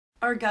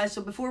Alright guys,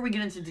 so before we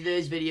get into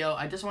today's video,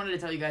 I just wanted to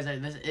tell you guys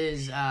that this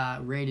is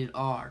rated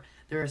R.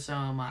 There are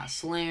some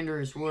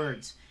slanderous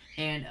words,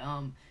 and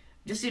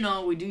just so you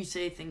know, we do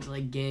say things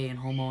like gay and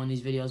homo in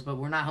these videos, but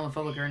we're not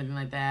homophobic or anything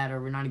like that, or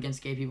we're not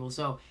against gay people.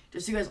 So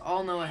just so you guys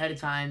all know ahead of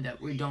time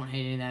that we don't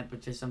hate any of that,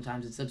 but just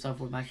sometimes it slips off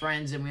with my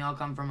friends, and we all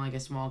come from like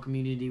a small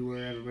community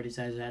where everybody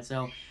says that.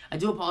 So I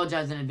do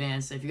apologize in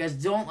advance. If you guys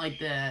don't like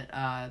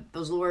that,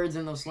 those words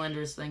and those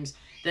slanderous things,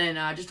 then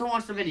just don't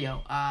watch the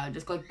video.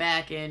 Just click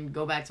back and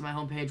go back to my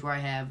homepage where I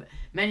have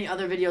many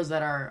other videos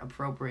that are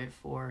appropriate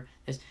for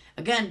this.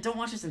 Again, don't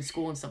watch this in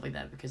school and stuff like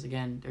that because,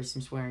 again, there's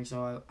some swearing,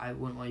 so I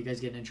wouldn't want you guys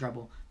getting in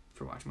trouble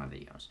for watching my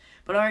videos.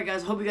 But alright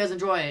guys, hope you guys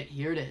enjoy it.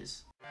 Here it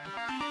is.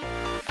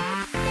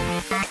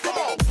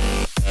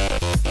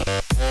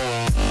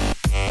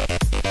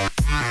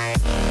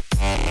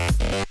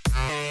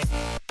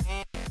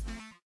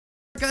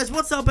 Guys,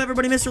 what's up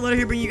everybody? Mr. Letter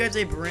here bringing you guys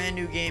a brand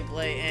new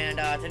gameplay, and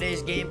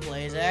today's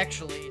gameplay is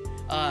actually,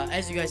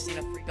 as you guys seen,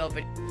 a freak out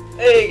video.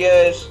 Hey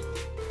guys.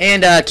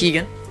 And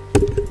Keegan.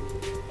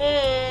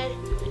 Hey.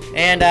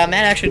 And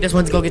Matt actually just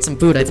went to go get some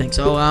food, I think.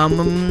 So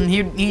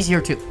he's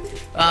here too.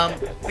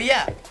 But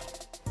yeah.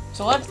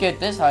 So let's get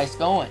this heist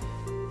going.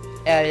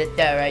 Right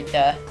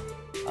there.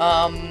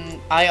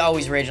 I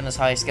always rage on this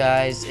heist,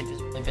 guys. It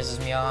just really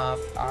pisses me off.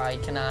 I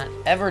cannot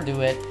ever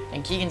do it.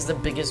 And Keegan's the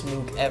biggest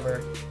mook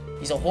ever.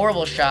 He's a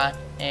horrible shot,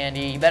 and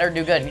he better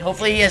do good. And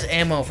hopefully he has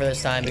ammo for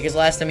this time, because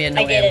last time he had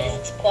no ammo. I did it.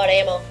 It's quad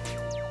ammo.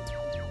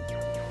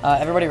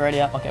 Everybody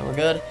ready up? Okay, we're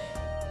good.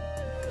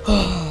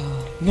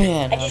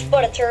 Man. I just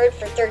bought a turret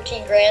for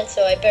 13 grand,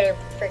 so I better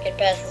freaking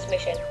pass this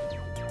mission.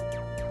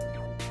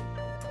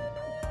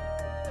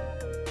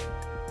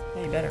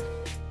 Yeah, you better.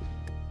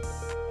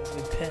 That's a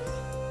good piss.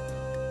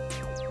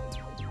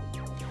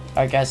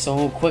 Alright guys, so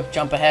we'll quick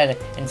jump ahead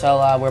until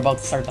we're about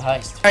to start the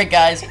heist. Alright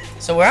guys,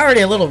 so we're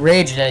already a little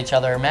raged at each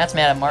other. Matt's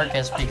mad at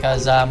Marcus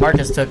because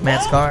Marcus took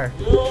Matt's car.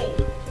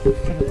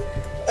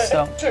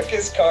 So took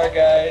his car,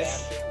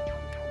 guys.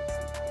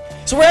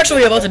 So we're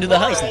actually about to do the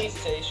heist.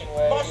 Station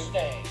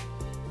Mustang.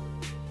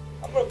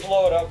 I'm gonna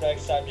blow it up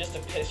next time just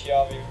to piss you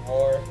off even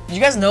more. Did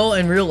you guys know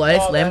in real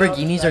life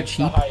Lamborghinis are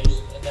cheap?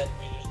 Heist, and then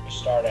we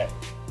start it.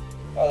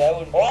 Oh, that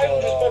wouldn't. Well, I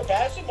would just put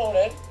passive mode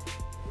in.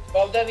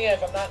 Well, then again,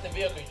 if I'm not in the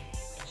vehicle, you can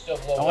still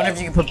blow. I wonder if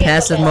you can put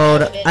passive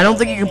mode. I don't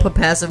think you can put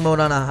passive mode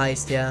on a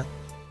heist. Yeah.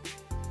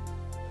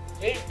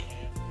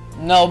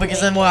 No, because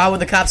then how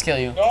would the cops kill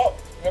you? No,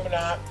 maybe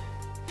not.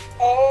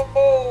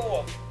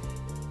 Oh,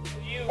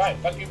 you. Fine,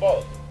 fuck you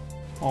both.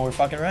 Oh, we're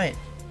fucking right.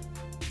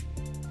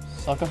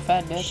 Suck a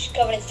fat bitch. She's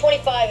coming. It's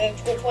 25.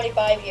 It's good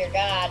 25 here.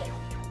 God.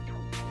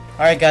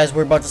 Alright, guys,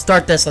 we're about to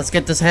start this. Let's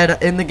get this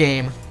head in the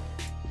game.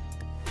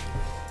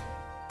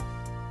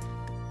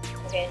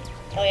 Okay.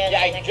 Oh yeah.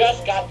 Yeah, I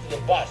just got to the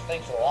bus.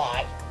 Thanks a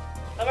lot.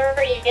 I'm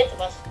already at the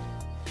bus.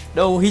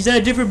 No, he's at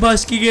a different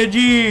bus, Keegan.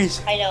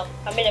 Jeez. I know.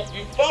 I'm in a.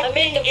 You I'm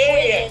in the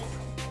idiot. prison.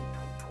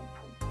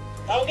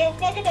 I don't give a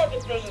fuck about the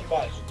prison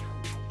bus.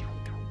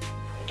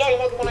 I'm talking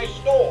about the one I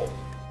stole.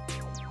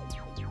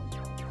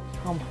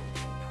 Oh my.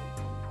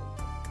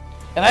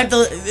 If I have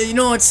to, you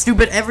know what's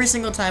stupid? Every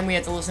single time we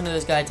have to listen to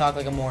this guy talk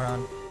like a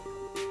moron.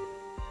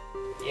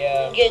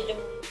 Yeah.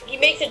 He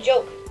makes a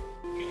joke.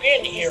 You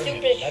can't hear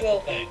Stupid me. That's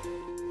joke. the thing.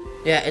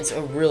 Yeah, it's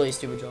a really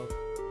stupid joke.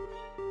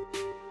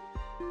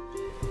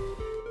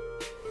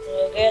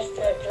 I guess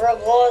the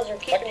drug laws are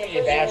keeping Fuck the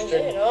you, prisoners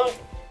bastard. in, huh?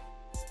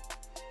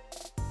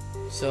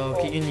 So,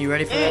 Keegan, you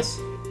ready for this?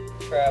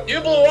 Crap. You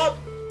blew up.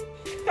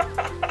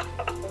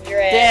 Move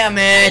your ass. Damn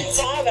I it!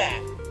 saw that.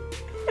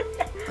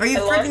 Are you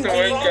I freaking saw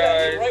kidding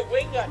that. me? The right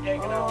wing got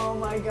taken out. Oh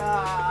my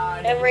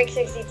god. I'm rank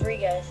 63,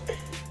 guys.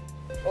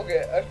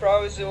 Okay, I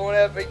promise it won't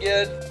happen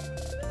again.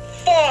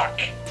 Fuck!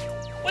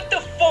 What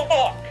the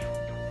fuck?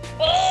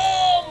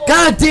 Oh my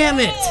God damn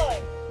it!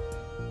 God.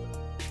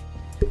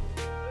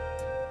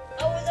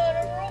 I was on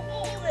a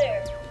roll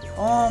there.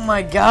 Oh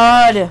my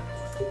god. It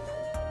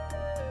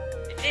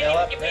didn't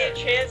even give me a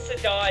chance to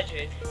dodge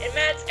it, and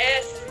Matt's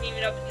ass isn't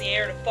even up in the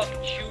air to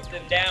fucking shoot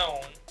them down.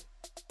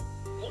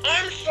 Well,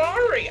 I'm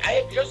sorry. I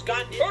had just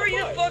gotten in the Hurry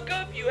the bus. fuck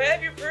up, you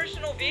have your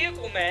personal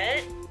vehicle,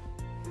 Matt.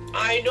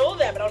 I know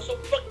that, but I was so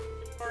fucking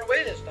far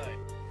away this time.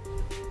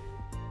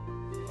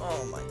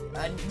 Oh my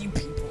god, you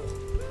people.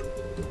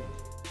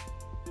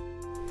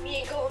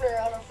 Me and Connor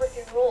are on a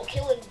freaking roll,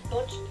 killing a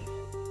bunch of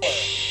people.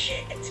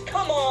 Shit,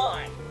 come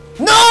on.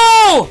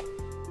 No!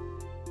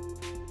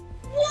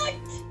 What?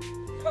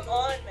 Come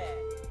on, Matt.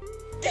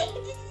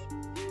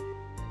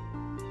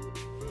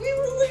 We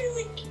were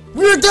literally.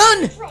 We were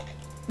done! Truck.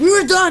 We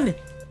were done! It's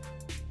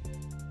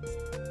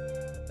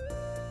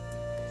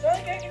not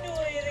like I can do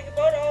anything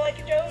about it. All I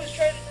can do is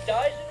try to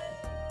dodge it.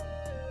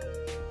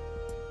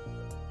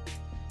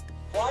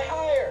 Fly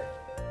higher.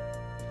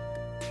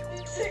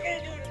 What's that gonna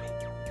do to me?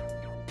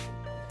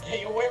 Get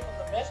you away from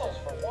the missiles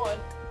for one.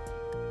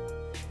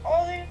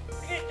 Oh, they're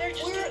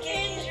just We're gonna get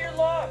in easier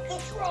lock. The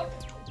truck.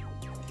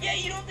 Yeah,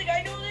 you don't think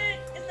I know that?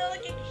 It's not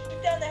like I can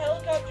shoot down the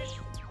helicopters,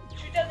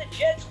 shoot down the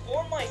jets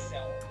for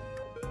myself.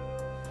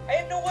 I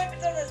have no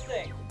weapons on this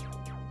thing.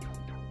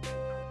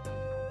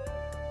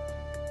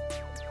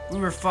 We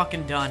were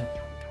fucking done.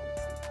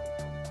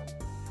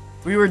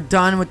 We were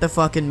done with the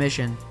fucking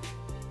mission.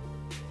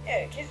 Yeah,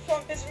 it keeps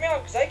on pissing me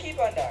off because I keep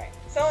on dying.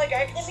 It's not like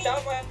I can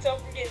stop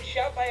myself from getting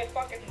shot by a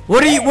fucking...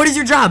 What is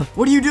your job?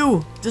 What do you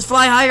do? Just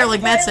fly higher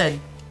like Matt said.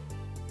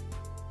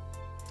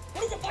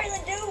 What does a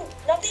pilot do?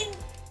 Nothing?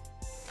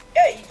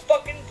 Yeah, he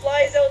fucking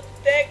flies out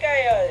that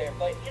guy out of there.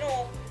 But, you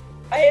know,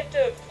 I have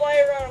to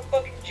fly around with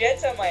fucking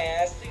jets on my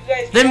ass. So you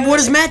guys... Then what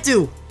does Matt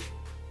do?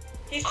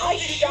 He's supposed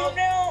to shoot him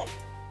down.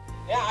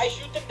 Yeah, I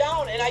shoot them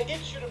down, and I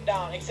did shoot him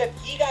down, except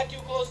he got too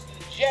close to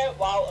the jet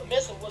while a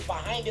missile was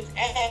behind its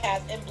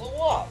ass and blew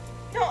up.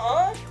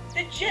 Nuh-uh.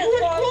 The jet You were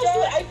bombed close to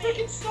it. off I me.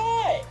 freaking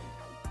saw it.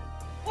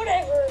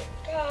 Whatever.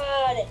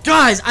 God.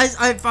 Guys,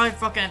 I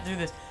fucking have to do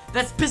this.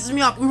 That pisses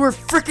me off. We were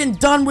freaking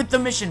done with the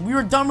mission. We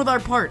were done with our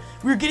part.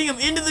 We were getting him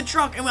into the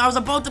truck, and I was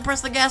about to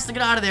press the gas to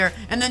get out of there,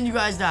 and then you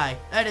guys die.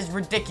 That is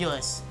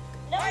ridiculous.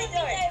 No, I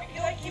died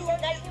because I keep on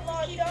That's getting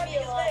not keep on me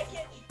because I alive.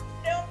 can't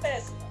shoot down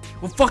fast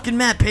enough. Well, fucking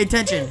Matt, pay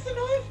attention. Fast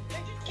enough. They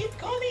just keep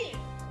coming.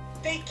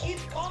 They keep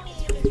coming.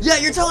 Yeah,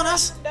 you're telling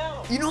us?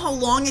 Down. You know how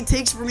long it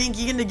takes for me and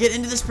Keegan to get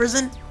into this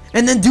prison?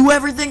 And then do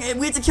everything?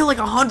 We have to kill like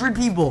 100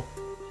 people.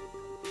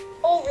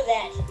 Over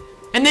that.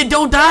 And they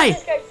don't die.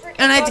 This guy freaking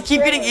And I have to talks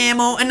keep forever. getting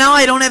ammo, and now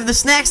I don't have the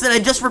snacks that I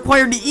just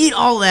required to eat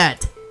all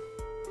that.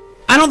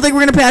 I don't think we're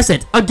gonna pass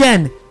it.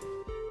 Again.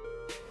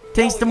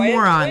 Thanks to We might have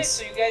quit morons.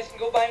 so you guys can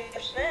go buy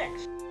more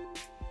snacks.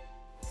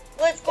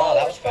 Let's go. Wow,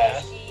 that was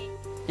fast. Rusty.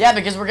 Yeah,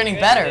 because we're getting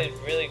You guys better. did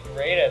really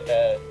great at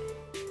that.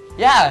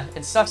 Yeah,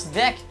 it sucks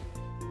dick.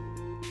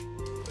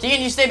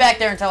 Keegan, you stay back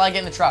there until I get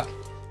in the truck.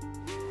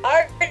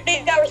 Alright,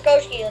 big guy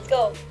Ruskowski, let's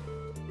go.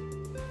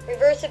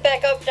 Reverse it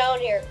back up down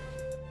here.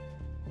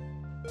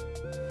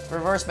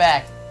 Reverse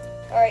back.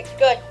 Alright,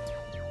 good.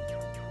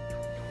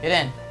 Get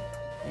in.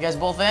 You guys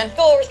both in?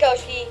 Go,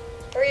 Ruskowski.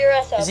 Hurry your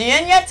ass up. Is he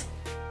in yet?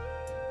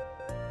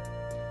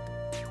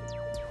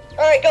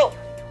 Alright, go.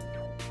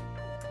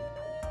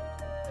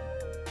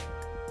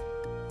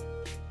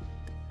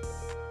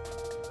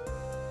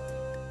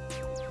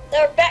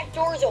 Now our back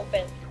door's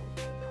open.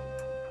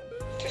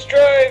 Just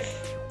drive.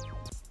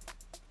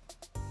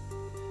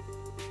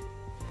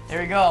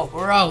 There we go.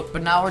 We're out,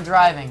 but now we're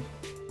driving.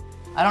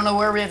 I don't know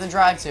where we have to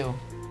drive to.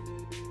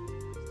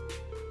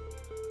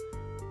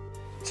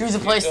 Choose a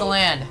place to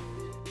land.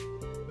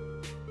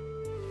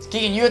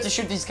 Keegan, you have to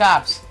shoot these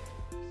cops.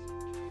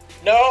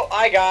 No,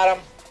 I got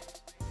him.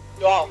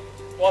 Well,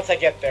 once I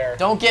get there.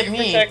 Don't get me.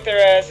 Protect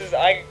their asses.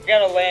 I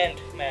gotta land,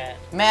 Matt.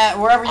 Matt,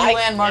 wherever you I-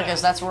 land, Marcus,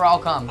 yeah. that's where I'll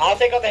come. I'll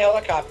take out the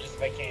helicopters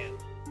if I can.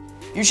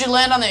 You should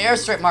land on the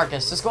airstrip,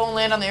 Marcus. Just go and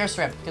land on the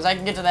airstrip, because I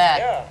can get to that.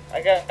 Yeah,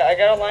 I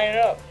gotta line it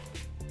up.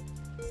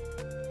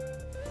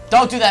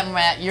 Don't do that,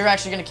 Matt. You're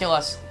actually gonna kill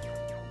us.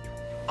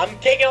 I'm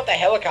taking out the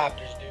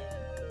helicopters,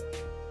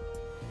 dude.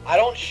 I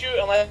don't shoot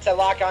unless I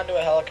lock onto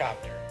a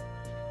helicopter.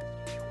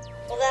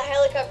 Well, that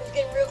helicopter's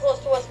getting real close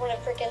to us when it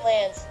freaking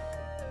lands.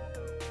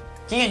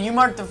 Keegan, you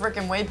marked the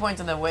freaking waypoint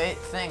to the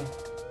thing.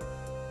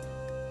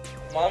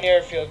 I'm on the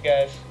airfield,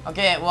 guys.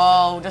 Okay,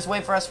 well, just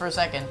wait for us for a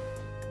second.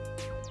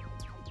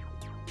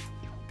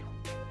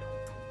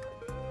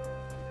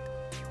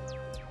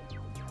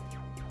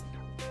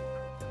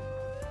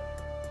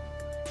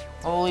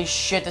 Holy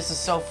shit, this is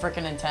so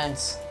freaking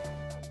intense.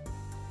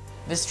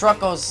 This truck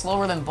goes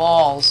slower than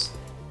balls.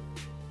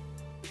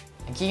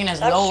 And Keegan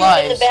has I'm no shooting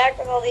lives. in the back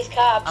with all these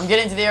cops. I'm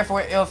getting to the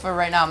airfield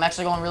right now. I'm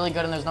actually going really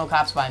good and there's no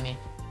cops by me.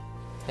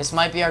 This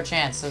might be our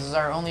chance. This is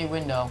our only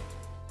window.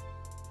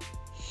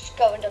 Just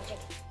go and don't take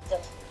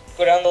this.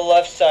 Go down the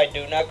left side,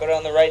 do not go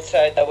down the right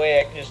side. That way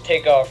I can just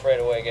take off right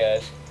away,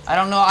 guys. I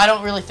don't know. I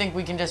don't really think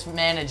we can just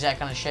manage that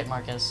kind of shit,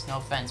 Marcus. No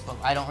offense, but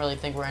I don't really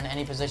think we're in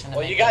any position to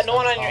Well, make you got those no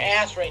one kinds on of your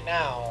calls. ass right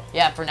now.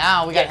 Yeah, for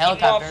now. We got Yeah, keep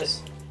them off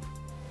helicopters.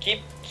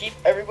 Keep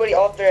everybody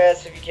off their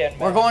ass if you can, Matt.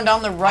 We're going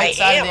down the right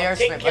side of the I'm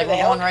taking airstrip. care Like, of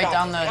we're going right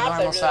down helicopters. the Cops normal I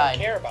really side.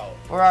 Don't care about.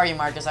 Where are you,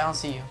 Marcus? I don't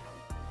see you.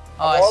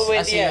 Oh, I'm all the way I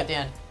at see the you end. at the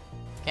end.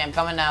 Okay, I'm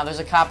coming now. There's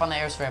a cop on the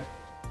airstrip.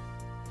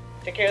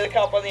 Take care of the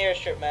cop on the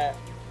airstrip, Matt.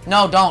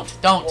 No, don't.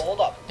 Don't. Well, hold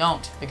up.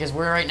 Don't. Because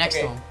we're right next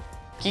to Okay. him.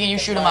 Keegan, you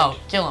Never shoot him mind. out.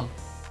 Kill him.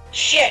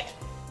 Shit!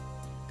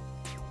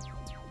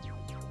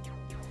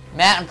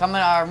 Matt, I'm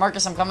coming.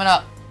 Marcus, I'm coming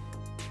up.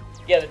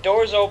 Yeah, the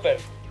door's open.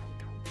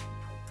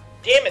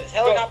 Damn it, this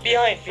helicopter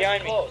behind is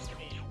me. close to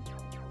me.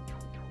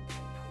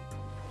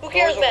 Who Door's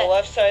cares, on man? the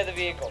left side of the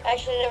vehicle.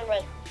 Actually, never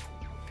mind.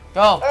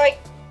 Go. Alright,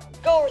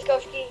 go,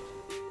 Ruskowski.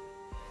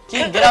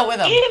 Keegan, get out with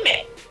him. Damn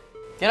it!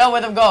 Get out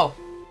with him. Go.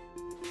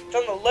 It's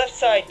on the left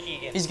side,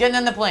 Keegan. He's getting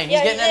in the plane. He's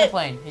Yeah, getting he's in the in.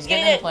 plane. He's Get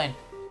getting in the in. plane.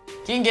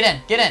 Keegan, get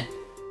in. Get in.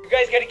 You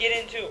guys gotta get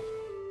in too.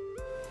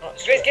 Oh,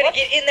 You guys gotta what?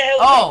 get in the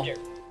helicopter.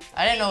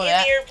 I didn't know in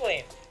that. the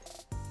airplane.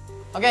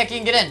 Okay,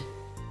 Keegan, get in.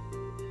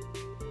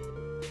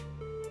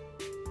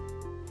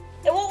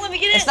 It won't let me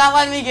get in. It's not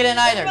letting me get in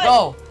either. Never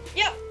Go.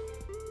 Yep.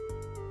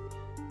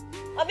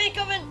 I'm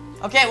incoming.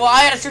 Okay, well,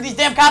 I gotta shoot these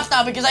damn cops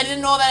now because I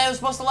didn't know that it was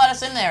supposed to let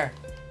us in there.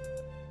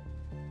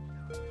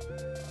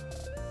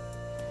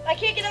 I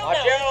can't get out Watch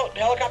now. out, the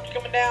helicopter's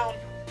coming down.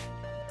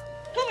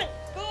 Coming.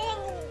 Go on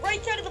the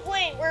right side of the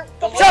plane. Where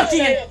The the Jump, left side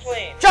Keegan. of the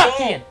plane. Jump,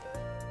 Go. Keegan.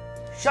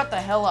 Shut the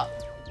hell up.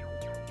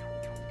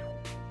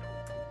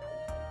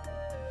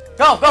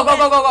 Go, go, go,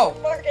 go, go,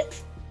 go.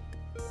 Marcus.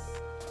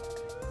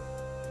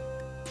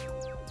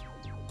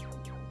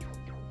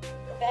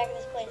 The back of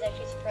this plane is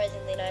actually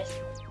surprisingly nice.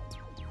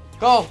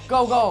 Go,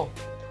 go, go.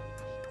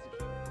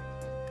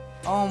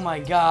 Oh my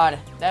god.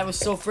 That was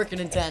so freaking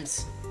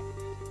intense.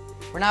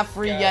 We're not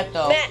free yet,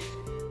 though. Matt,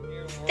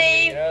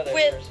 stay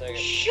with...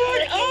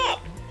 Shut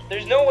up!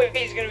 There's no way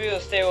he's gonna be able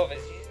to stay with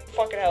us. He's in a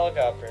fucking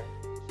helicopter.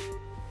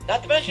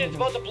 Not to mention it's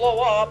about to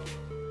blow up.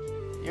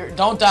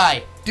 Don't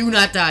die. Do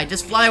not die.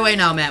 Just fly away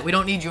now, Matt. We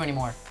don't need you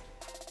anymore.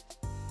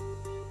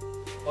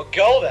 Well,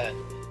 go then.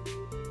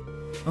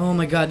 Oh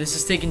my god, this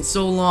is taking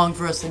so long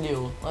for us to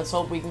do. Let's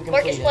hope we can complete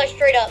Marcus, it. fly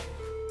straight up.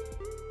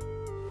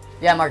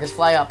 Yeah, Marcus,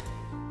 fly up.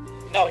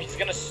 No, he's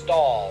gonna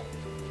stall.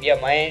 Yeah,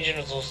 my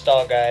engines will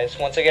stall, guys.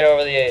 Once I get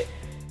over the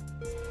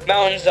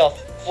mountains, I'll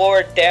floor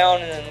it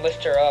down and then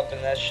lift her up,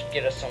 and that should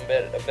get us a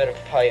bit of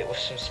height with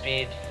some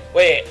speed.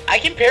 Wait, I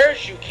can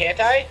parachute, can't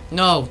I?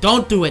 No,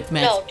 don't do it,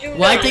 Matt. No, do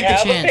Why not. take the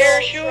Have a chance?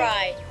 parachute?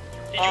 Try.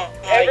 Did you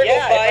ever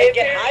Yeah, go buy if I a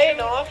get high parachute?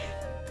 enough,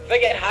 if I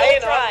get high Don't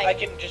enough, try. I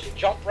can just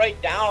jump right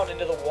down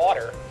into the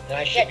water, and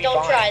I should Yeah, be don't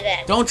fine. try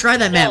that. Don't try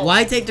that, Matt. No.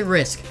 Why take the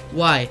risk?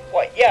 Why?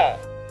 What? Yeah.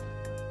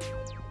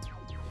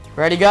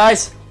 Ready,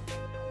 guys?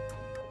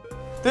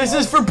 This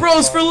is for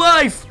Bros for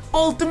Life!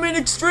 Ultimate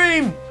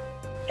Extreme!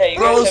 Hey, you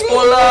Bros guys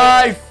for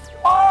Life!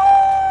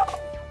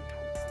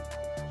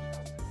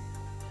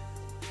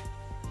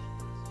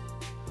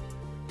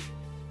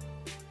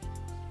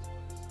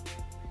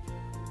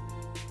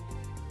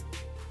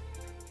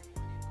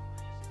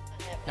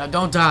 No,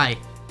 don't die.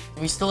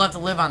 We still have to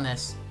live on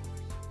this.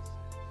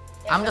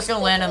 Yeah, I'm just gonna still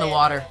land in the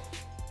water.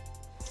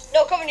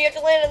 No, come on, you have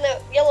to land on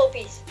the yellow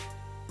piece.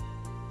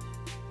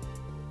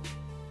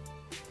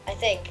 I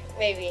think,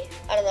 maybe.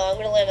 I don't know, I'm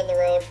gonna land on the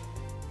road.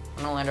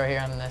 I'm gonna land right here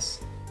on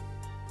this.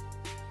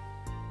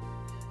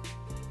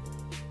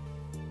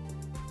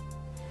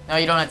 No,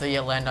 you don't have to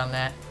yet land on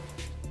that.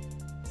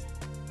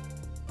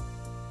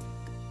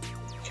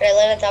 Should I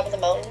land on top of the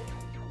mountain?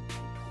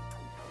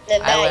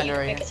 Then I Matt, land you can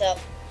right pick here. us up.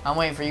 I'm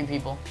waiting for you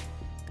people.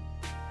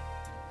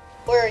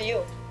 Where are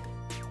you?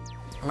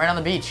 I'm right on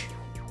the beach.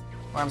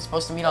 Where I'm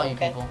supposed to meet all you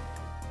Okay. people.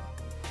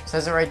 It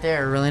says it right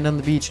there. We're land on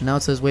the beach, and now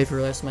it says wait for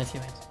the rest of my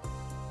teammates.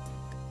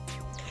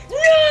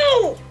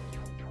 No!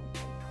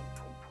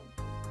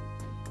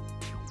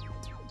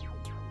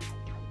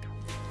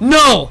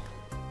 No!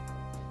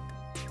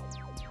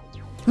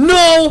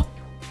 No!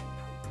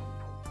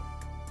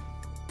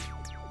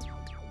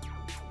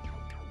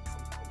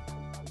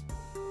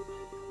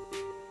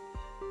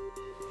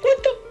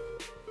 What the?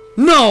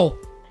 No!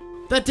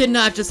 That did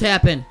not just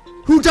happen.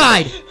 Who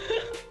died?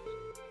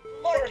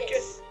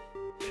 Marcus!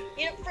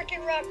 He hit a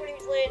freaking rock when he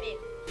was landing.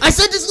 I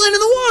said just land in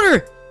the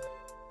water!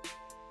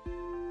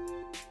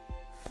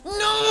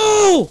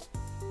 No!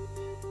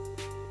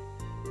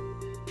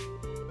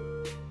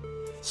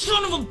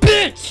 Son of a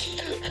bitch!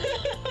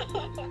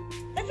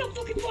 That's not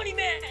fucking funny,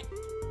 man!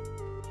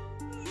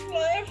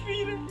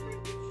 Laughing in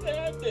freaking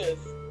sadness.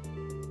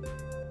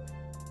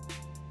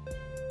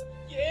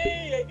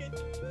 Yay, I get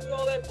to do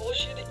all that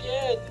bullshit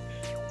again.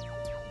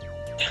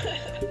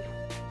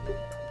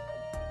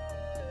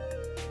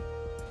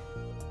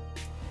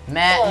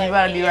 Matt, Oh, you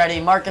gotta be idiot.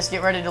 ready. Marcus,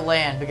 get ready to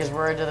land because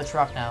we're into the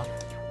truck now.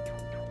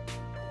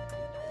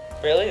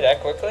 Really? That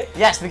quickly?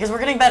 Yes, because we're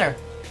getting better.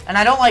 And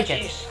I don't like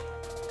it. Jeez.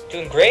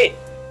 Doing great.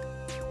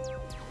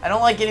 I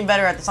don't like getting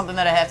better at something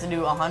that I have to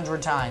do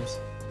 100 times.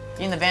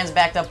 Ian, the van's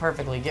backed up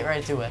perfectly. Get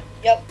ready to it.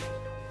 Yep.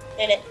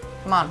 In it.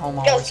 Come on,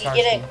 Homo. Kelsey,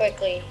 get in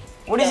quickly.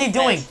 What is he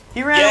Go doing? fast.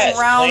 He ran Yes,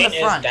 around plane the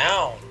front. is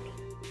down.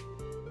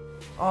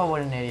 Oh,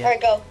 what an idiot.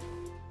 Alright, go.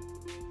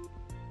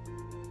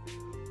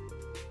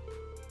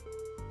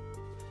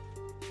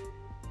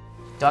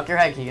 Duck your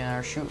head, Keegan,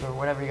 or shoot, or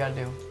whatever you gotta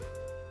do.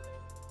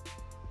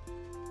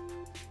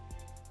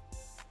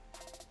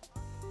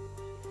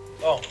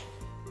 Oh,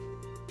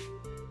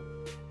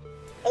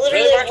 I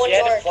literally Really, have Marcus, one you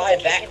had to door.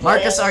 fly back.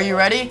 Marcus, are you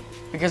ready?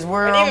 Because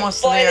we're I didn't even almost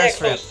to the fly that airstrip.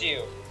 close to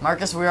you.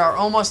 Marcus, we are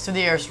almost to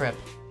the airstrip.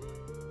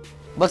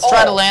 Let's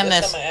try to land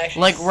this this, time I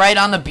actually- like, right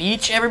on the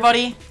beach,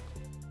 everybody.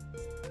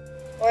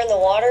 We're in the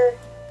water.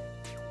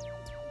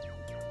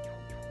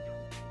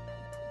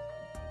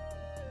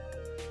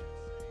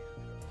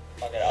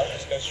 Fuck it, I'll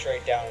just go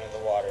straight down into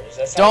the water. Does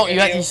that sound Don't, good you,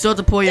 to have, you still have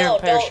to pull your No,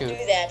 parachute. don't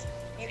do that.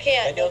 You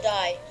can't, you'll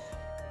die.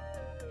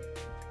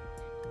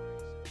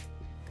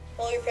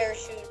 Pull your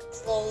parachute,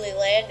 slowly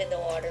land in the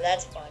water,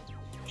 that's fun.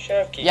 Shut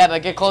up, Keith. Yeah,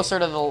 but get closer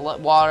to the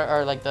water,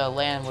 or like the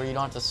land where you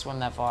don't have to swim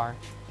that far.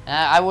 And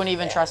I wouldn't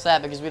even trust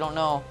that because we don't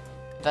know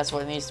if that's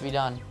what needs to be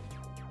done.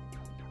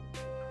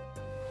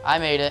 I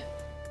made it.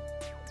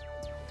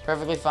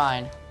 Perfectly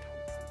fine.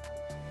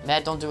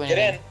 Matt, don't do anything.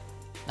 Get in.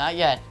 Not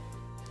yet.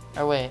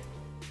 Or wait.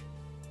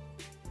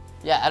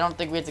 Yeah, I don't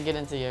think we have to get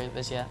into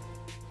this yet.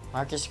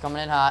 Marcus, you're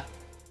coming in hot.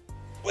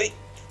 Wait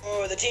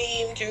for the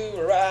team to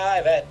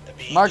arrive at the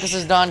beach. Marcus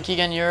is done.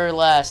 Keegan, you're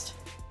last.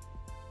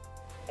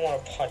 I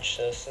want to punch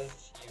this.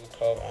 That's you,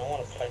 Cove. I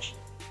want to punch.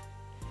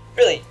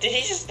 Really? Did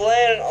he just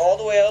land all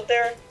the way out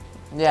there?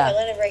 Yeah. I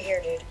landed right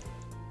here, dude.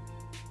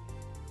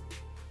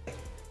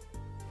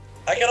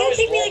 I can It's gonna always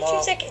take me blow like 2 them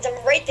up. seconds.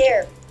 I'm right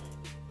there.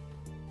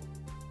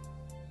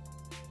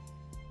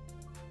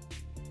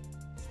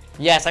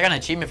 Yes, I got an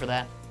achievement for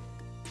that.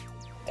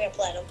 I got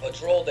platinum.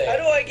 Let's roll How there.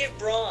 do I get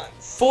bronze?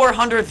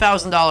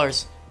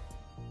 $400,000.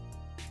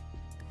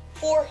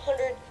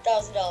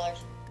 $400,000.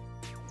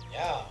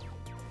 Yeah.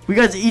 We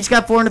guys each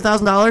got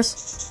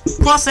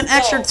 $400,000 plus an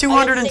extra No,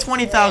 I got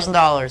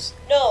 $220,000.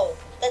 No,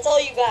 that's all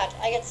you got.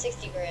 I got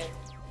 60 grand.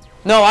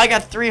 No, I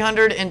got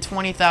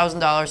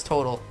 $320,000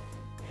 total.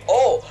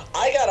 Oh,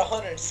 I got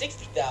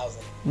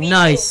 160,000. Me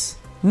Nice,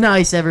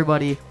 nice,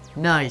 everybody,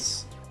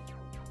 nice.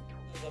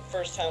 This is the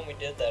first time we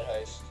did that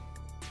heist.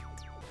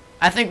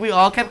 I think we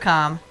all kept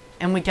calm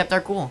and we kept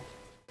our cool.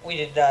 We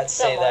did not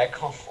say Somewhat. that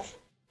calm.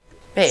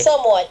 Hey,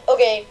 Somewhat.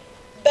 Okay,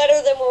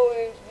 better than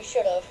what we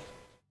should have.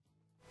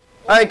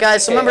 all right,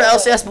 guys. So remember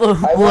LCS I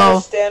want below.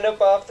 to stand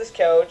up off this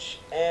couch,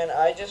 and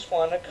I just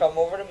want to come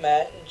over to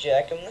Matt and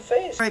jack him in the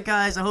face. Alright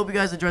guys, I hope you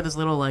guys enjoyed this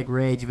little like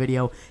rage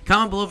video.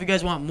 Comment below if you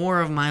guys want more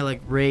of my like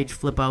rage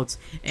flip outs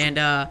and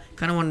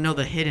kind of want to know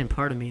the hidden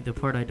part of me, the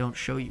part I don't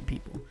show you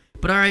people.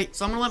 But alright,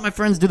 so I'm gonna let my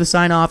friends do the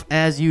sign off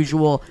as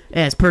usual,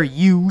 as per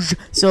usual.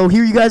 So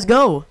here you guys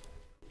go.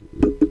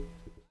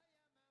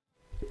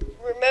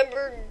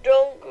 Remember,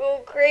 don't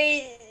go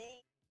crazy.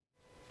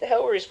 The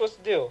hell were you supposed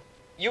to do?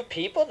 You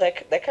people?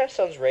 That kind of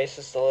sounds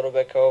racist a little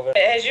bit, Coven.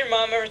 Has your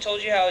mom ever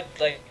told you how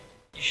like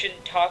you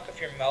shouldn't talk with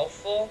your mouth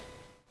full?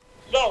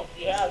 No,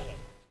 she hasn't.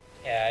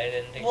 Yeah, I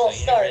didn't think Well, so.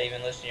 You start. never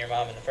even listened to your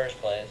mom in the first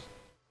place.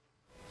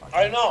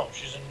 I know,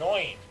 she's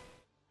annoying.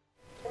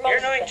 You're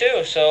annoying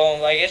too,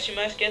 so I guess you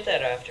must get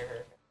that after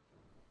her.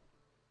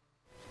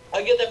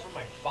 I get that from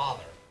my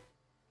father.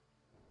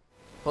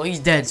 Well, he's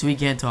dead, so he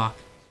can't talk.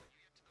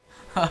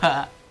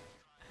 Now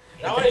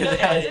I just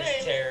That my is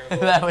dream. terrible.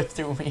 That was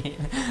too mean.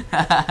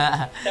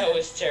 That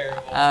was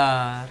terrible.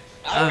 I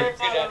don't You're know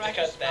gonna have I'm to actually cut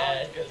that.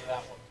 smiling because of that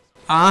one.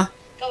 Huh?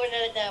 Go and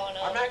edit that one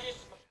I'm out. actually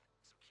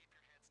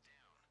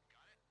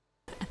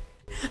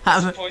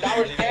I'm- that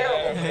was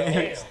terrible. Damn.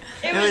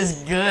 It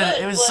was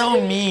good. It was but so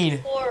it was mean.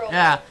 horrible.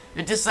 Yeah,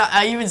 it just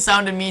I even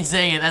sounded mean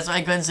saying it. That's why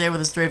I couldn't say it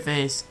with a straight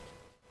face.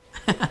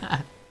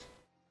 Man,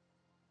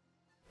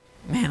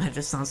 that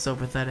just sounds so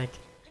pathetic.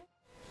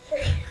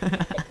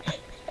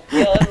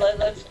 Yeah,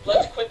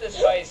 let's quit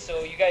this fight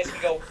so you guys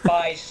can go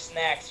buy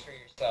snacks for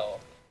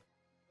yourself.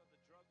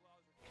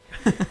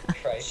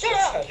 Christ, Shut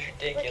that up! sounds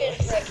ridiculous.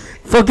 Frickin'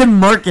 frick. Fucking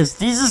Marcus,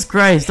 Jesus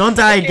Christ, don't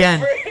die again.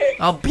 Frick.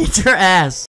 I'll beat your ass.